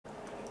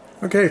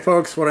Okay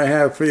folks, what I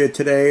have for you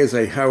today is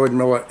a Howard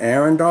Miller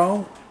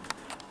Arendal.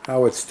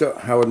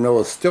 Howard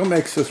Miller still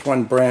makes this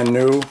one brand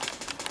new,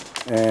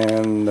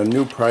 and the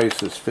new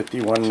price is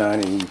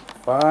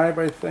 $51.95,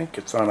 I think.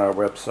 It's on our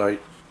website.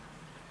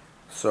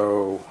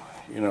 So,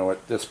 you know,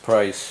 at this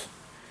price,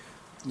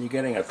 you're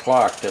getting a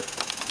clock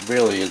that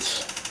really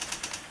is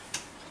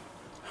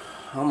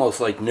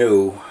almost like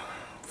new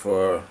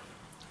for,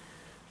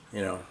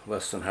 you know,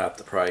 less than half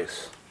the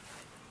price.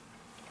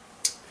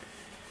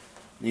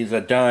 These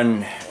are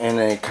done in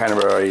a kind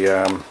of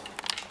a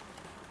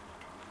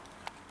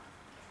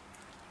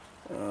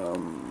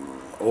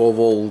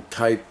oval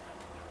type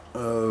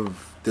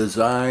of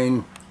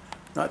design.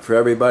 Not for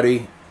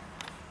everybody,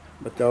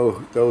 but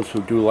those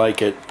who do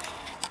like it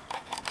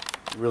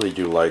really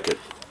do like it.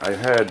 I've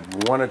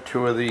had one or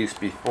two of these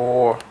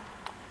before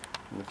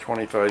in the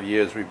 25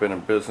 years we've been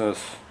in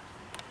business,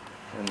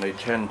 and they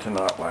tend to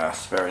not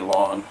last very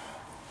long.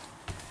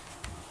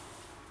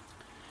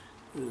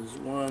 There's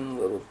one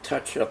little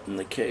touch up in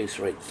the case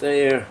right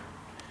there.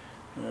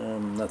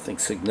 Nothing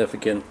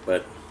significant,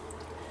 but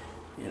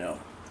you know,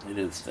 it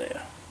is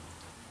there.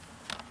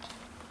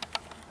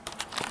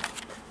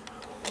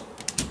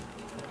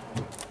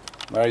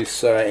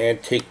 Nice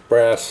antique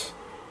brass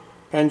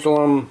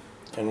pendulum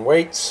and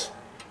weights,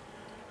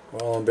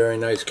 all in very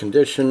nice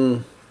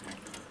condition.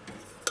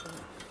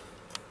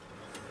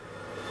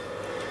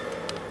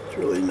 There's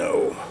really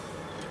no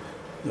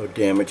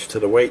damage to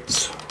the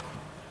weights.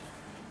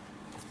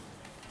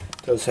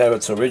 It does have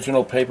its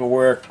original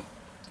paperwork,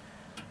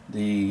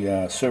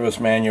 the service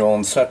manual,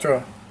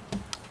 etc.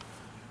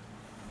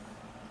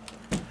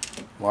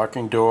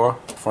 Locking door,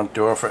 front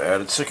door for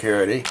added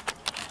security.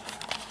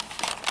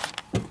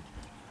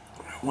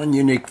 One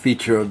unique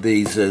feature of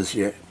these is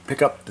you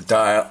pick up the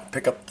dial,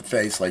 pick up the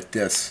face like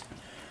this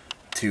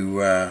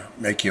to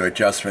make your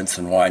adjustments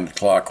and wind the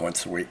clock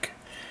once a week.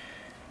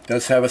 It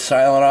does have a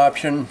silent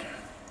option,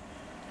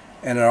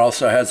 and it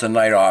also has a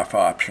night off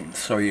option.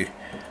 So you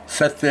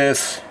set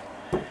this,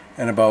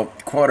 and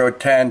about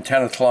 10:15,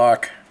 10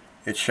 o'clock,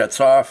 it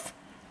shuts off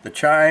the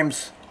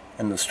chimes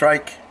and the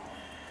strike,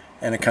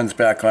 and it comes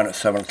back on at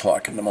 7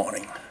 o'clock in the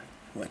morning.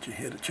 Let you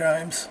hear the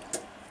chimes.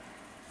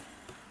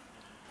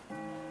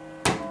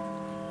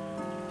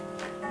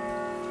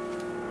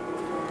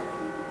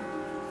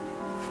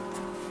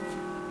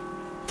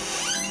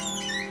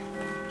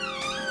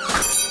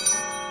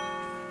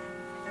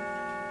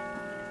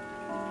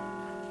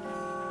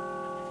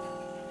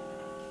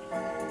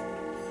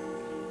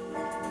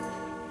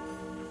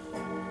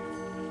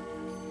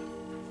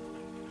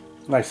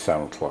 Nice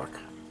sound clock.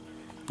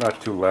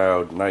 Not too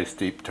loud, nice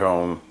deep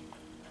tone.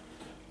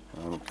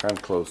 Kind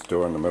of closed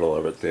door in the middle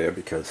of it there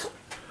because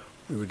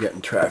we were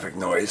getting traffic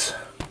noise.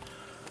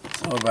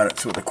 So I'll run it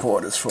through the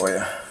quarters for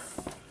you.